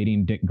 publicly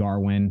debating Dick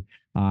Garwin,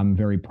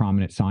 very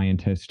prominent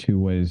scientist who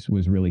was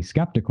really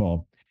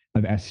skeptical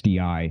of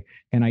SDI.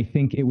 And I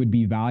think it would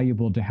be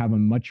valuable to have a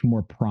much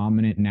more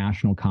prominent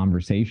national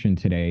conversation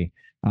today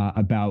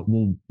about,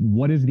 well,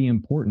 what is the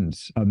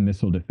importance of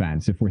missile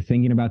defense if we're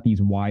thinking about these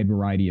wide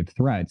variety of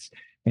threats,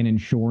 and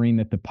ensuring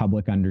that the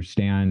public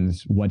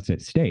understands what's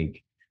at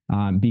stake.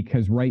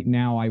 Because right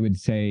now, I would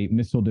say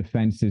missile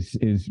defense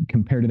is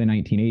compared to the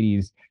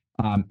 1980s,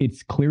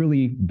 it's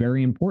clearly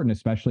very important,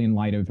 especially in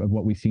light of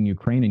what we see in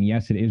Ukraine. And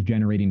yes, it is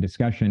generating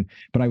discussion,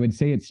 but I would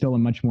say it's still a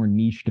much more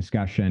niche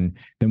discussion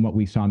than what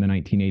we saw in the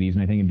 1980s.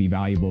 And I think it'd be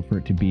valuable for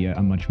it to be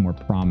a much more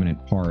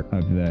prominent part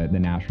of the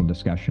national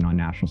discussion on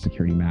national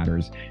security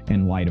matters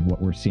in light of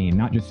what we're seeing,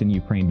 not just in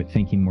Ukraine, but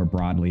thinking more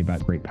broadly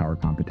about great power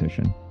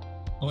competition.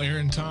 Well,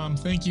 Aaron, Tom,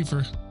 thank you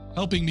for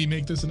helping me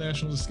make this a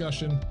national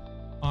discussion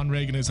on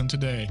Reaganism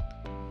today.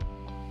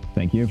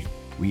 Thank you.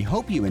 We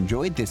hope you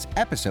enjoyed this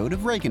episode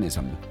of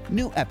Reaganism.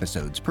 New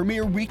episodes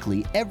premiere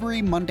weekly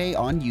every Monday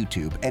on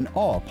YouTube and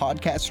all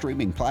podcast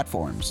streaming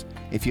platforms.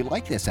 If you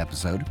like this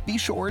episode, be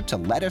sure to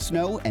let us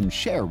know and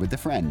share with a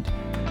friend.